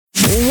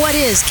What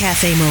is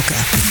Cafe Mocha?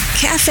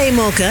 Cafe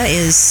Mocha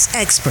is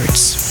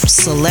experts,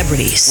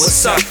 celebrities.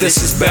 What's up?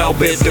 This is Belle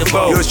Biv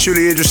DeVoe. Yours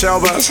truly, Idris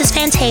Elba. This is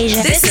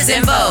Fantasia. This is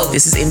En Vogue.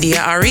 This is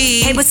India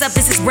Ari. Hey, what's up?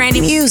 This is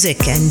Brandy.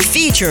 Music and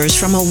features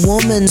from a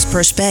woman's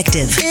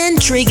perspective.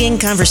 Intriguing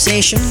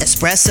conversation,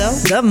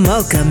 espresso, the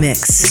Mocha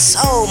Mix.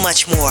 So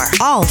much more.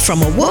 All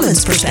from a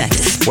woman's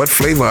perspective. What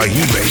flavor are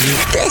you, baby?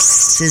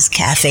 This is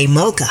Cafe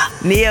Mocha.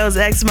 Neo's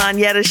ex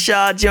Monyetta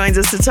Shaw joins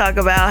us to talk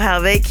about how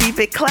they keep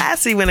it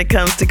classy when it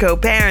comes to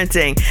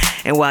co-parenting.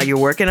 And while you're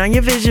working on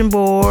your vision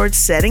board,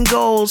 setting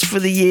goals for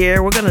the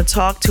year, we're going to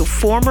talk to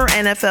former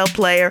NFL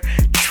player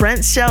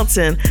Trent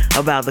Shelton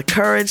about the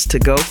courage to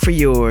go for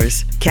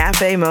yours.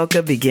 Cafe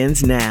Mocha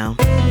begins now.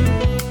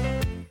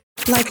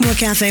 Like more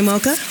Cafe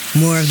Mocha?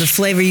 More of the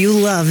flavor you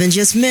love in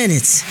just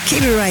minutes.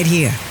 Keep it right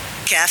here.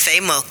 Cafe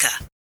Mocha.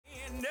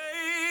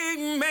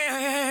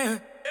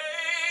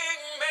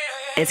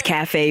 It's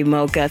Cafe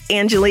Mocha.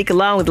 Angelique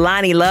along with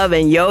Lonnie Love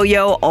and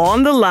Yo-Yo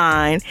on the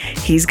line.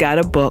 He's got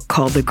a book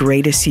called The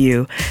Greatest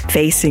You,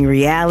 Facing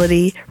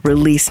Reality,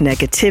 Release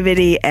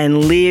Negativity,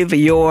 and Live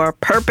Your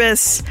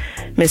Purpose.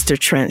 Mr.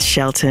 Trent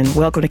Shelton,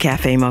 welcome to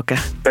Cafe Mocha.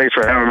 Thanks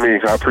for having me.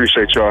 I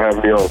appreciate y'all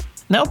having me on.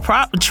 No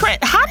problem.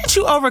 Trent, how did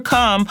you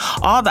overcome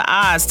all the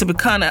odds to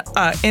become an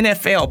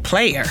NFL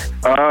player?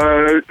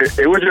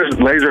 It was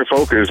just laser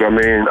focus. I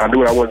mean, I knew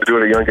what I wanted to do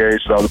at a young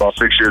age, so I was about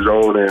 6 years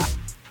old, and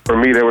for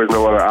me, there was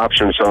no other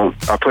option. So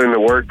I put in the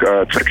work,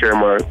 took care of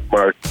my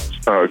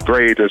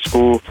grades at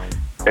school,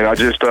 and I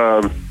just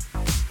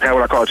had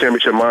what I call a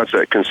championship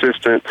mindset: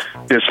 consistent,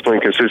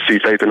 discipline, consistency,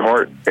 faith, and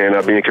heart,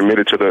 and being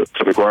committed to the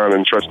grind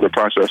and trusting the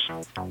process.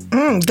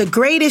 The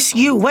Greatest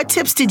You. What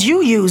tips did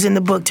you use in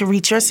the book to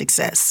reach your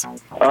success?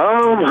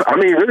 I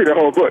mean, really the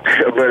whole book.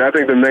 But I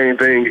think the main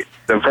thing,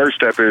 the first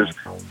chapter is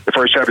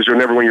you'll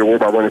never win your war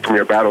by running from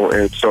your battle.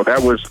 And so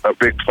that was a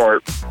big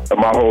part of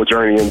my whole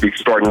journey. And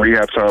starting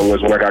rehab time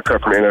was when I got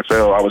cut from the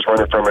NFL. I was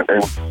running from it.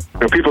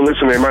 And people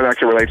listening, they might not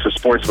can relate to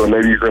sports, but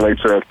maybe you can relate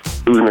to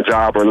losing a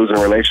job or losing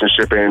a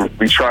relationship. And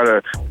we try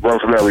to run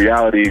from that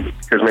reality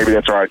because maybe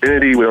that's our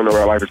identity. We don't know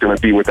where our life is going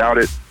to be without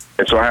it.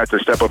 And so I had to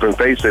step up and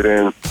face it,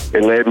 and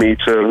it led me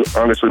to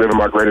honestly living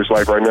my greatest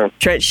life right now.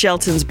 Trent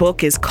Shelton's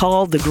book is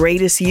called The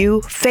Greatest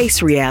You,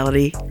 Face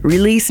Reality,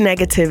 Release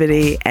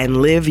Negativity, and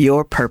Live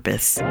Your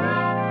Purpose.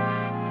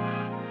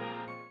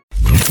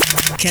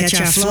 Catch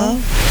our flow?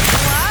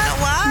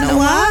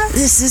 What?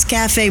 This is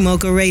Cafe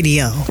Mocha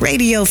Radio.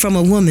 Radio from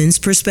a woman's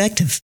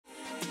perspective.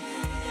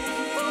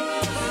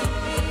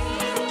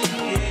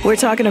 We're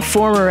talking to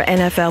former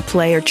NFL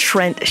player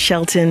Trent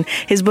Shelton.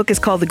 His book is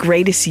called The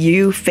Greatest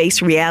You,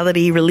 Face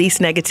Reality, Release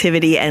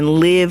Negativity, and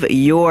Live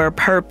Your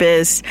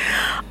Purpose.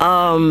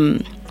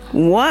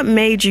 What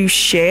made you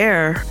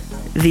share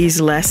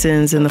these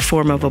lessons in the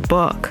form of a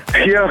book?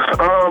 Yeah,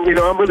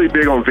 I'm really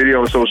big on video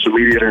and social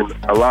media, and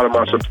a lot of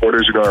my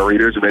supporters are our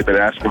readers, and they've been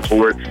asking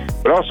for it.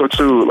 But also,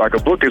 too, like a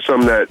book is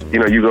something that,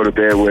 you go to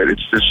bed with.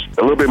 It's just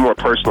a little bit more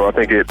personal. I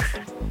think it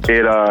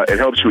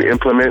helps you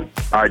implement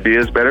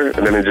ideas better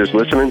than just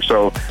listening.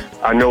 So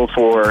I know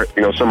for,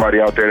 somebody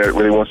out there that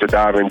really wants to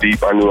dive in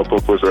deep, I knew a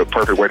book was a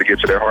perfect way to get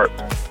to their heart.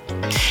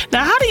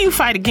 Now, how do you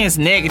fight against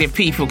negative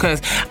people?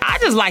 Because I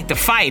just like to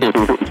fight them.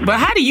 But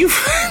how do you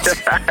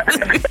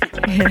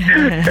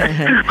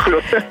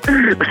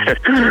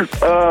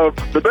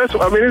the best,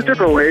 there's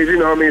different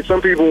ways.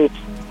 Some people,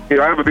 I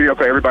have a video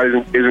called Everybody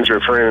Isn't Your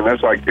Friend, and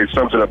that's like, it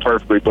sums it up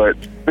perfectly. But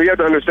you have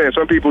to understand,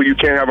 some people you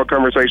can't have a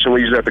conversation where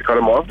you just have to cut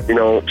them off.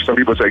 Some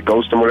people say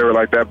ghost them, whatever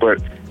like that.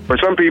 But for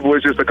some people,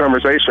 it's just a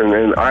conversation.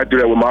 And I do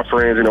that with my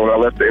friends. When I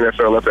left the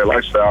NFL, left that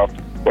lifestyle,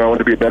 when I wanted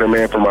to be a better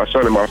man for my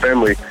son and my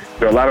family,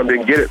 a lot of them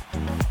didn't get it.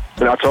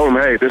 And I told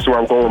them, hey, this is where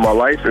I'm going with my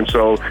life. And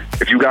so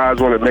if you guys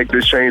want to make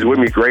this change with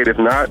me, great. If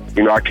not,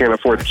 I can't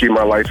afford to keep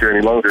my life here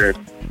any longer.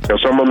 And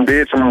some of them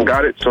did, some of them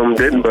got it, some of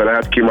them didn't, but I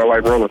have to keep my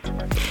life rolling.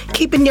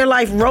 Keeping your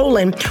life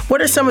rolling,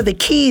 what are some of the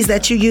keys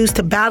that you use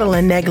to battle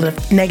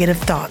negative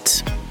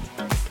thoughts?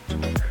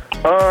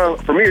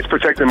 For me, it's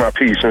protecting my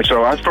peace. And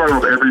so I start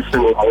with every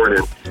single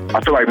morning. I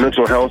feel like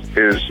mental health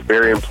is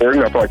very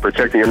important. I feel like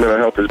protecting your mental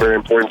health is very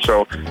important.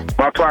 So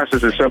my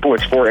process is simple.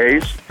 It's 4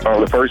 A's.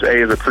 The first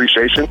A is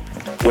appreciation.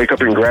 Wake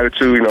up in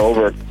gratitude.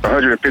 Over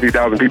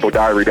 150,000 people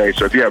die every day.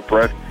 So if you have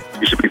breath,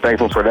 you should be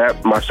thankful for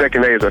that. My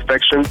second A is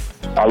affection.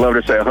 I love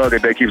to say a hug a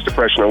day keeps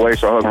depression away.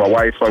 So I hug my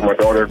wife, hug my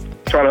daughter.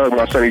 Try to hug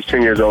my son. He's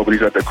 10 years old, but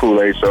he's at the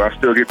cool age, so I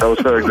still get those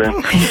hugs in.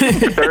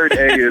 The third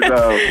A is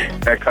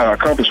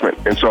accomplishment.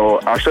 And so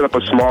I set up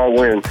a small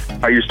win.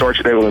 How you start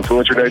your day will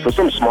influence your day. So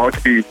something small. It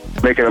could be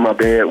making in my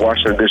bed,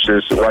 washing the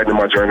dishes, writing in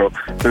my journal.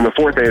 Then the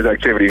fourth A is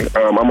activity.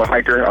 I'm a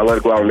hiker. I love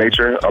to go out in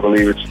nature. I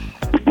believe it's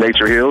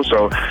nature heals.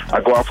 So I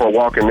go out for a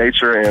walk in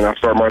nature, and I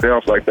start my day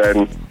off like that.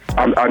 And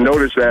I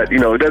noticed that,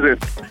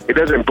 it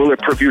doesn't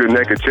bulletproof you to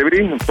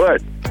negativity,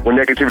 but when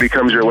negativity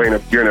comes your way,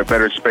 you're in a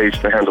better space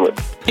to handle it.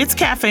 It's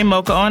Cafe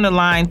Mocha on the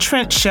line.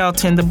 Trent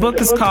Shelton. The book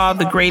is called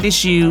The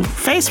Greatest You,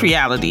 Face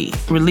Reality,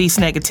 Release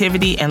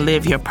Negativity, and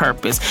Live Your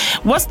Purpose.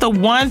 What's the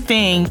one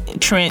thing,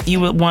 Trent,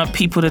 you would want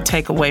people to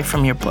take away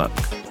from your book?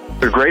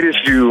 the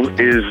greatest you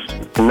is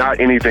not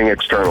anything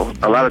external.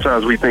 A lot of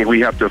times we think we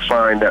have to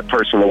find that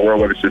person in the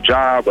world, whether it's a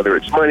job, whether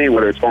it's money,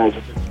 whether it's phones,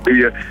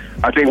 media.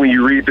 I think when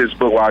you read this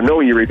book, well, I know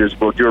when you read this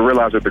book, you'll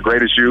realize that the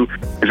greatest you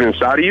is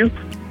inside of you,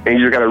 and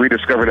you just got to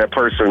rediscover that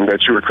person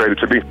that you were created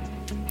to be.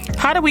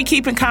 How do we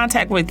keep in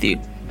contact with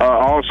you?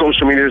 All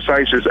social media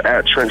sites is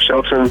at Trent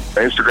Shelton,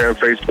 Instagram,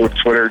 Facebook,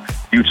 Twitter,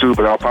 YouTube,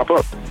 and I'll pop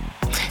up.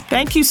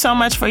 Thank you so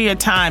much for your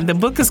time. The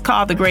book is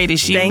called The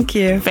Greatest You. Thank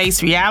you.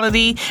 Face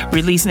reality,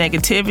 release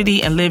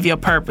negativity, and live your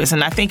purpose.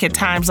 And I think at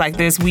times like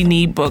this, we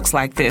need books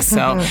like this.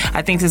 So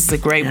I think this is a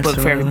great book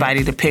for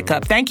everybody to pick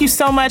up. Thank you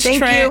so much, Thank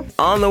Trent. you.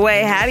 On the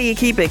way, how do you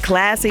keep it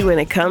classy when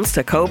it comes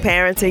to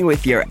co-parenting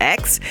with your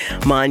ex?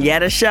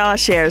 Monyetta Shaw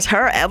shares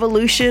her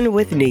evolution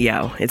with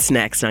Neo. It's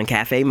next on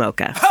Cafe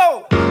Mocha.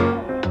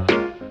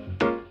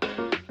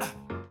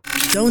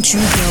 Don't you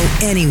go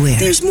anywhere.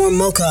 There's more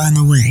Mocha on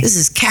the way. This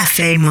is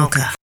Cafe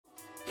Mocha.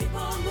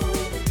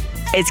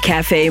 It's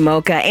Cafe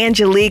Mocha.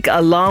 Angelique,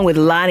 along with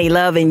Lonnie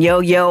Love and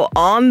Yo-Yo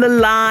on the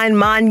line.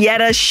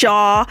 Monyetta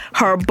Shaw.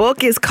 Her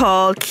book is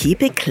called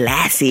Keep It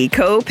Classy,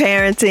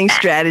 Co-Parenting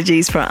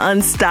Strategies for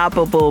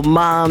Unstoppable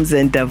Moms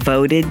and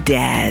Devoted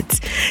Dads.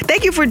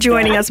 Thank you for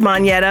joining us,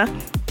 Monyetta.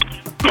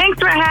 Thanks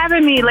for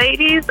having me,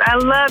 ladies. I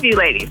love you,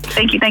 ladies.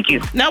 Thank you, thank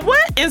you. Now,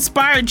 what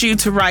inspired you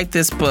to write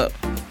this book?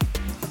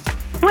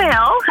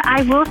 Well,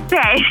 I will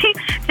say,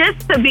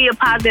 just to be a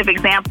positive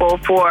example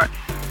for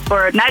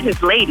not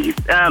just ladies,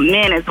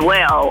 men as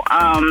well,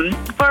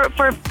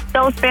 for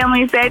those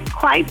families that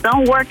quite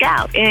don't work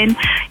out. And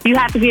you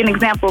have to be an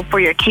example for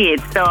your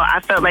kids. So I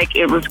felt like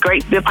it was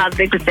great to be a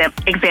positive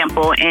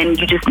example, and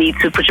you just need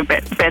to put your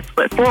best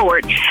foot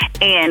forward.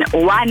 And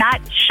why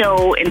not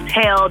show and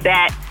tell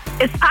that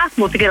it's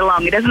possible to get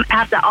along. It doesn't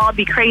have to all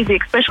be crazy,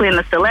 especially in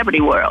the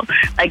celebrity world.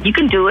 Like, you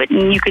can do it,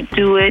 and you could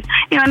do it,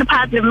 in a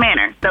positive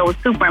manner. So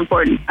it's super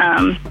important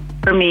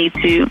for me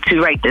to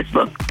write this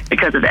book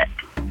because of that.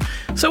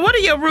 So what are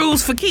your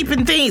rules for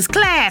keeping things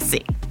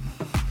classy?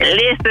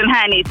 Listen,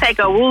 honey, take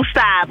a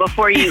woosah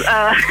before you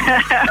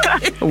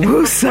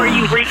before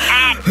you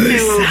react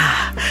to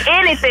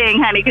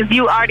anything, honey, because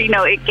you already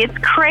know it gets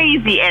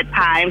crazy at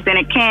times, and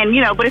it can,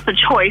 but it's a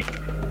choice.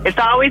 It's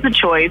always a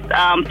choice.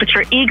 Put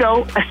your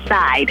ego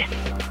aside.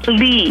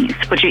 Please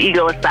put your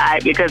ego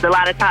aside, because a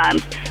lot of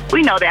times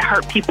we know that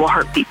hurt people.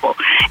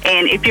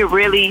 And if you're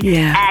really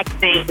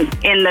acting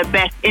in the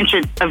best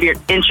interest of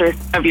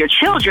your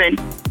children,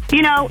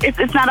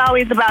 it's not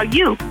always about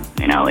you.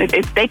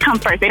 If they come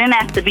first, they didn't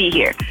ask to be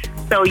here.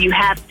 So you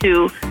have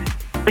to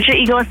put your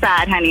ego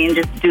aside, honey, and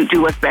just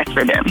do what's best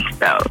for them.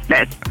 So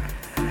that's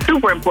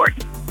super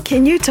important.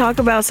 Can you talk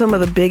about some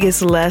of the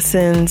biggest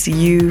lessons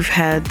you've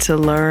had to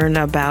learn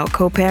about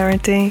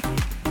co-parenting?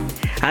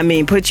 I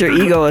mean, put your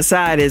ego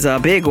aside is a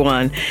big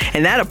one,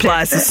 and that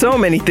applies to so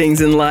many things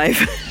in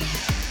life.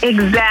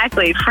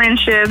 Exactly.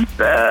 Friendships,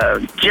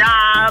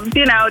 jobs,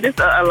 just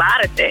a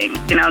lot of things,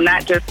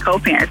 not just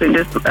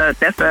co-parenting.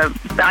 That's a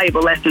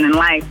valuable lesson in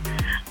life.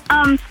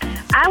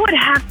 I would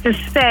have to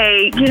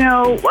say,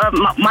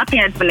 my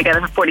parents have been together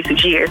for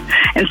 46 years.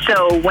 And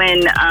so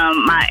when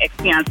my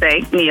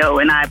ex-fiance, Neo,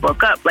 and I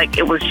broke up,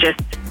 it was just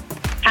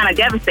kind of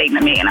devastating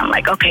to me. And I'm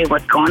like, okay,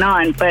 what's going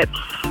on? But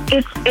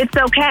it's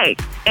okay.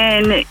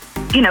 And,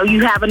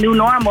 you have a new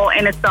normal,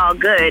 and it's all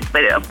good.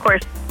 But, of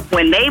course,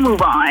 when they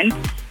move on,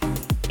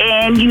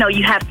 and,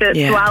 you have to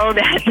swallow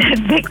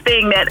that big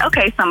thing that,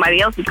 okay,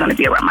 somebody else is going to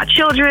be around my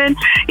children.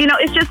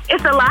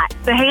 It's a lot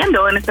to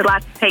handle, and it's a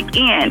lot to take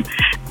in.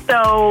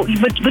 So,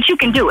 but you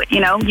can do it,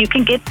 you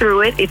can get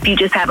through it if you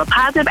just have a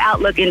positive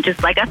outlook, and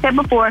just like I said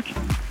before,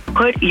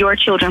 put your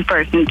children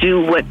first and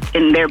do what's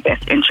in their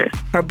best interest.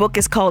 Her book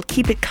is called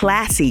Keep It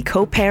Classy,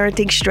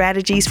 Co-Parenting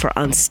Strategies for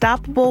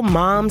Unstoppable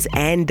Moms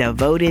and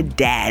Devoted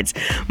Dads.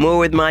 More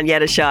with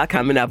Monyetta Shaw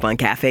coming up on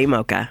Cafe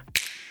Mocha.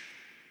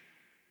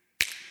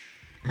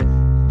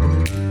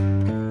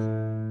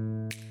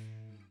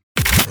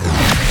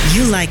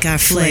 You like our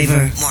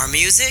flavor. More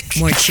music,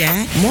 more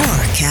chat, more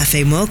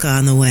Cafe Mocha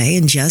on the way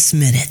in just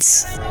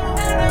minutes.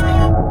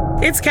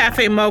 It's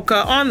Cafe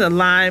Mocha. On the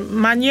line,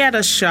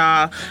 Monyetta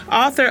Shaw,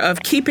 author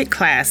of Keep It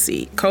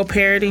Classy,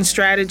 Co-Parenting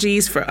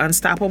Strategies for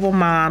Unstoppable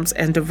Moms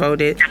and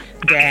Devoted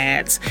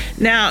Dads.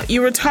 Now,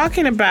 you were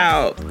talking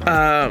about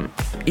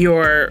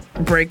your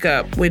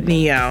breakup with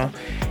Neo.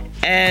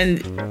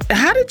 And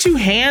how did you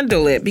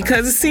handle it?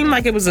 Because it seemed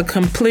like it was a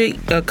complete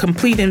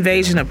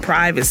invasion of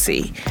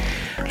privacy.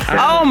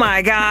 Oh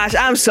my gosh,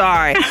 I'm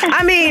sorry.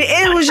 I mean,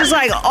 it was just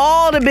like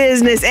all the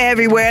business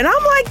everywhere. And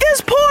I'm like, this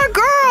poor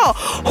girl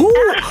who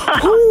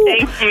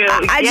Thank you.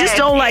 I just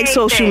don't like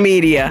social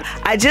media.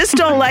 I just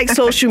don't like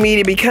social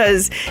media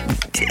because,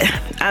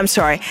 I'm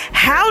sorry,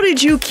 how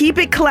did you keep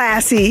it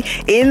classy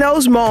in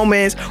those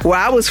moments where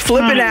I was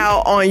flipping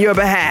out on your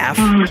behalf?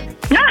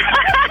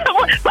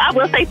 I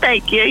will say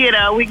thank you.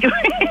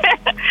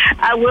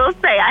 I will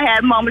say I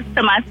had moments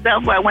to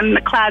myself where I went in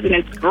the closet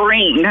and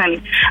screamed,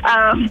 honey.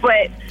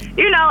 But,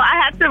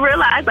 I have to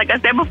realize, like I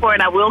said before,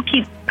 and I will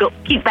keep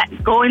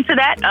going to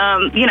that,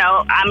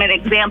 I'm an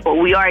example.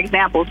 We are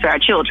examples to our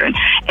children.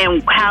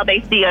 And how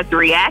they see us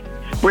react,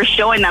 we're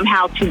showing them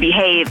how to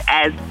behave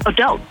as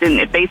adults. And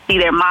if they see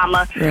their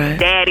mama,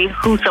 daddy,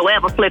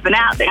 whosoever flipping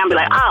out, they're going to be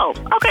like, oh,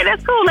 okay,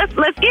 that's cool.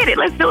 Let's get it.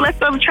 Let's throw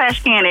a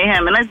trash can at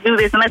him and let's do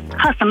this and let's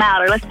cuss him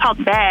out or let's talk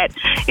bad,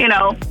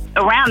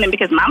 around him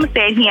because mama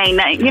said he ain't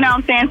nothing. You know what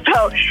I'm saying?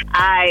 So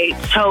I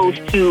chose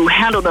to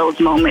handle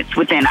those moments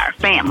within our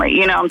family.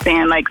 You know what I'm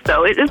saying? Like,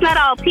 so it's not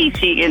all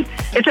peachy, and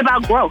it's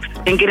about growth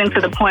and getting to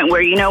the point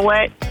where, you know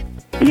what?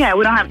 Yeah,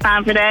 we don't have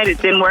time for that. It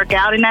didn't work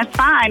out, and that's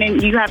fine.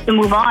 And you have to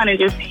move on and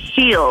just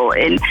heal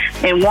and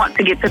want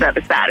to get to the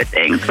other side of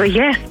things. But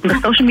yes, the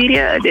social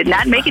media did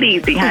not make it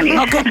easy, honey.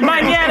 Okay,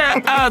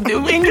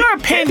 Monyetta, in your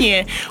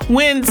opinion,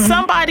 when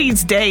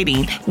somebody's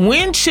dating,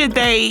 when should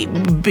they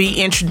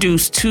be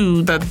introduced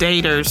to the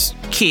dater's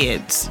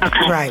kids?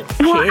 Okay. Right.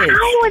 Well, Kids.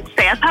 I would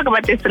say, I talk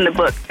about this in the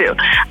book too.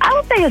 I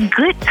would say a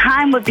good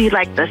time would be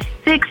like the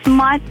 6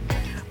 month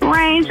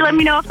range. Let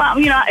me know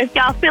if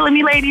y'all feeling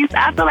me, ladies.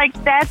 I feel like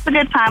that's a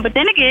good time. But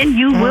then again,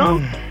 you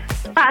will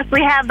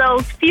possibly have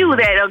those few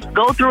that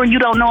go through and you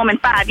don't know them in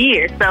 5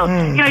 years. So,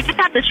 you just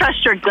have to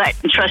trust your gut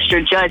and trust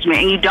your judgment.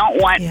 And you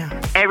don't want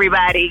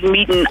everybody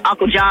meeting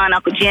Uncle John,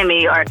 Uncle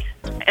Jimmy, or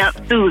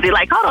Susie.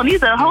 Like, hold on,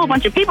 these are a whole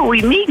bunch of people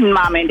we meeting,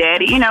 Mama and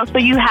Daddy. So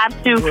you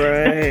have to,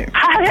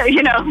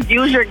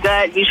 use your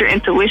gut, use your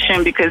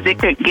intuition, because it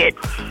could get.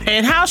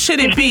 And how should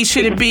it be?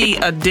 Should it be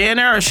a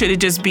dinner, or should it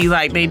just be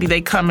like maybe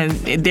they come and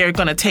they're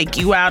going to take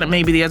you out, and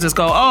maybe they'll just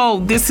go,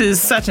 oh, this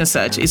is such and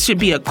such? It should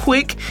be a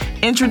quick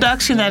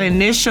introduction, that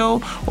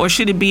initial, or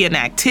should it be an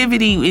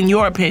activity, in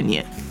your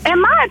opinion? In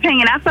my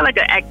opinion, I feel like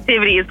an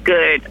activity is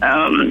good.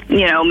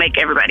 Make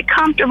everybody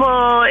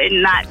comfortable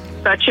and not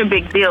such a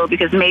big deal,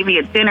 because maybe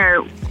a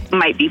dinner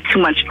might be too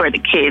much for the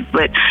kids.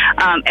 But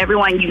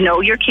everyone,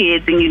 your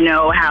kids, and you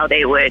know how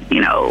they would,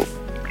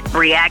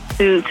 react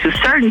to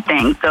certain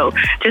things. So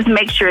just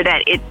make sure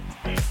that it's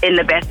in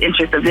the best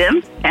interest of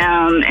them,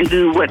 and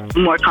do what's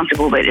more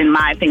comfortable. But in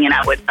my opinion,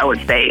 I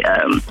would say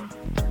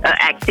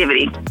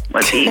activity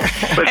would be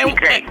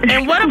great.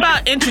 And what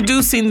about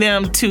introducing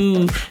them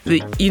to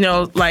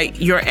like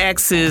your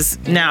ex's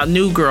now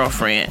new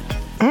girlfriend?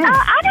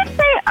 I didn't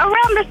say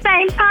around the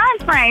same time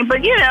frame,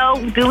 but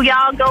do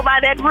y'all go by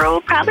that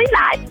rule? Probably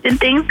not. And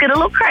things get a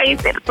little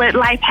crazy. But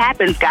life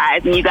happens,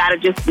 guys, and you got to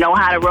just know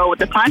how to roll with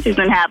the punches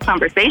and have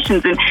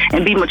conversations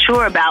and be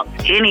mature about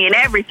any and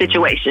every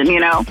situation,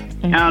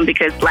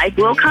 because life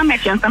will come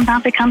at you, and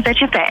sometimes it comes at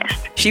you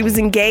fast. She was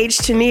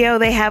engaged to Neo.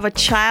 They have a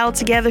child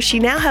together. She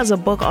now has a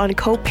book on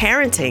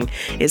co-parenting.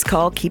 It's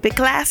called Keep It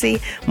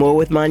Classy. More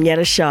with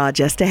Monyetta Shaw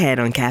just ahead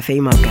on Cafe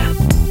Mocha.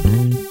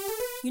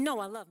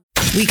 I love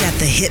it. We got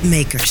the hit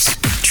makers,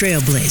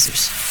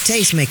 trailblazers,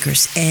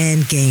 tastemakers,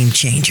 and game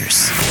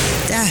changers.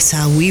 That's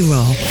how we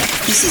roll.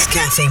 This is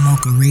Cafe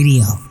Mocha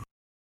Radio.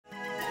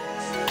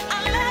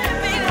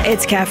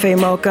 It's Cafe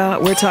Mocha.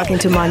 We're talking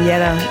to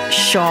Monyetta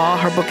Shaw.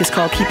 Her book is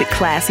called Keep It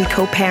Classy,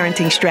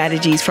 Co-Parenting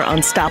Strategies for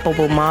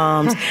Unstoppable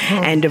Moms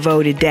and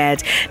Devoted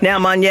Dads. Now,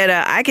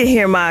 Monyetta, I can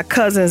hear my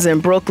cousins in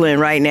Brooklyn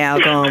right now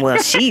going, well,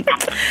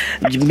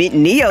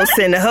 Neo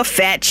sending her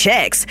fat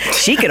checks.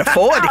 She can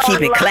afford to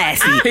keep it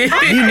classy.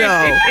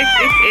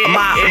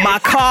 My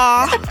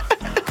car...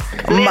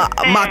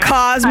 My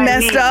car's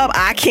messed up.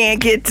 I can't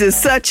get to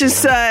such and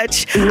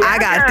such. I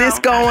got this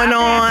going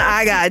on.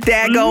 I got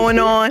that going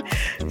on.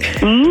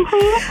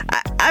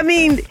 I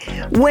mean,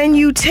 when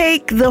you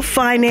take the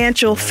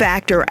financial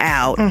factor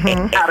out,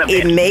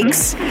 it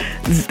makes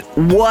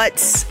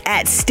what's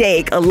at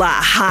stake a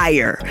lot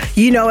higher.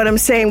 You know what I'm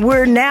saying?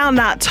 We're now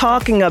not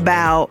talking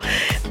about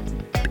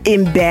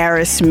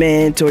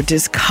embarrassment or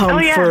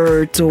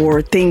discomfort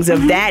or things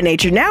of that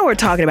nature. Now we're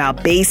talking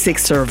about basic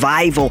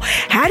survival.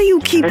 How do you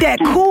keep that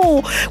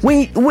cool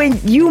when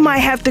you might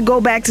have to go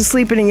back to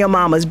sleeping in your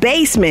mama's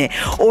basement,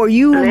 or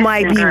you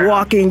might be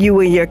walking you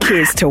and your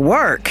kids to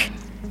work?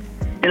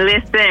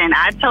 Listen,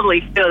 I totally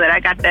feel that. I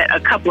got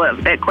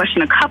that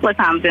question a couple of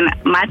times, and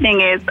my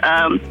thing is,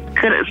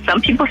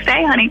 some people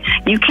say, honey,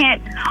 you can't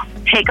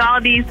take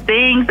all these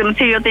things, the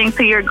material things,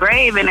 to your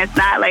grave, and it's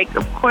not like,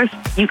 of course,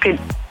 you could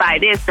buy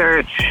this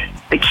or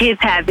the kids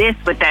have this,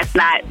 but that's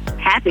not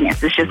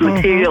happiness. It's just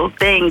material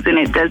things, and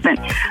it doesn't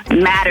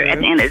matter at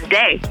the end of the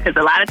day. Because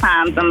a lot of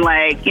times I'm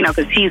like,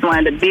 because he's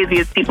one of the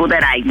busiest people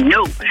that I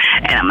know,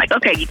 and I'm like,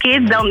 okay, your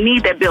kids don't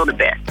need that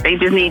Build-A-Bear. They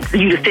just need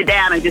you to sit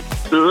down and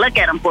just look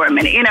at them for a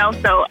minute,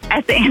 So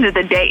at the end of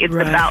the day, it's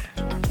about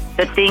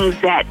the things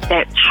that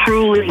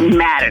truly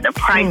matter, the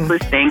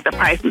priceless things, the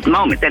priceless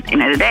moments at the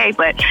end of the day.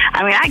 But,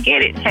 I mean, I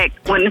get it. Heck,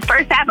 when it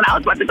first happened, I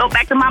was about to go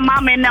back to my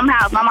mom and them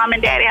house, my mom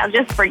and daddy house,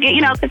 just forget,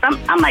 because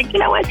I'm like, you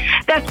know what,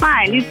 that's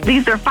fine.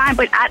 These are fine,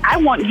 but I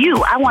want you.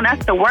 I want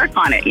us to work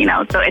on it,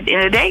 So at the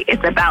end of the day,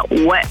 it's about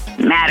what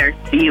matters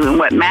to you, and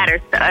what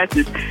matters to us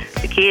is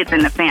the kids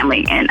and the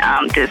family, and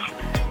just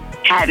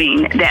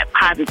having that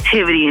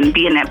positivity and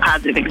being that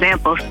positive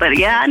example. But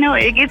yeah, I know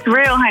it gets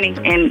real, honey.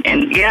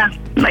 And yeah,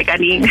 like I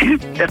need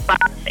the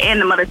father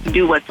and the mother to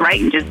do what's right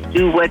and just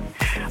do what's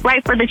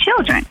right for the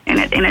children. And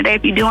at the end of the day,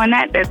 if you're doing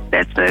that,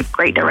 that's a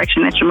great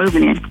direction that you're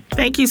moving in.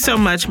 Thank you so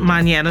much,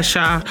 Monyetta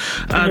Shaw.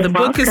 The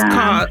book is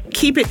called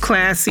Keep It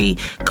Classy,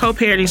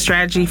 Co-Parenting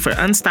Strategy for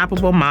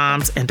Unstoppable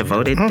Moms and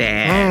Devoted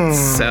Dads.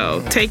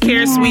 So take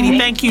care, sweetie.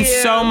 Thank you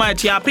so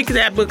much. Y'all pick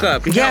that book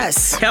up.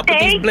 Yes. Help with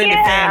these blended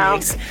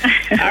families.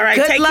 All right,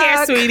 take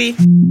care, sweetie.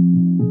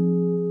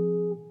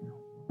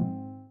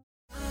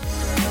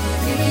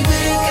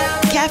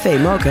 Cafe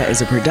Mocha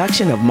is a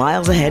production of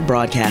Miles Ahead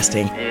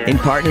Broadcasting in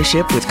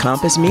partnership with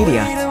Compass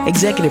Media.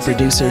 Executive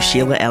producer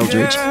Sheila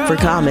Eldridge. For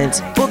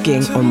comments,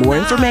 booking, or more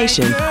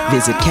information,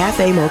 visit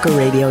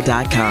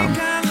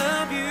cafemocharadio.com.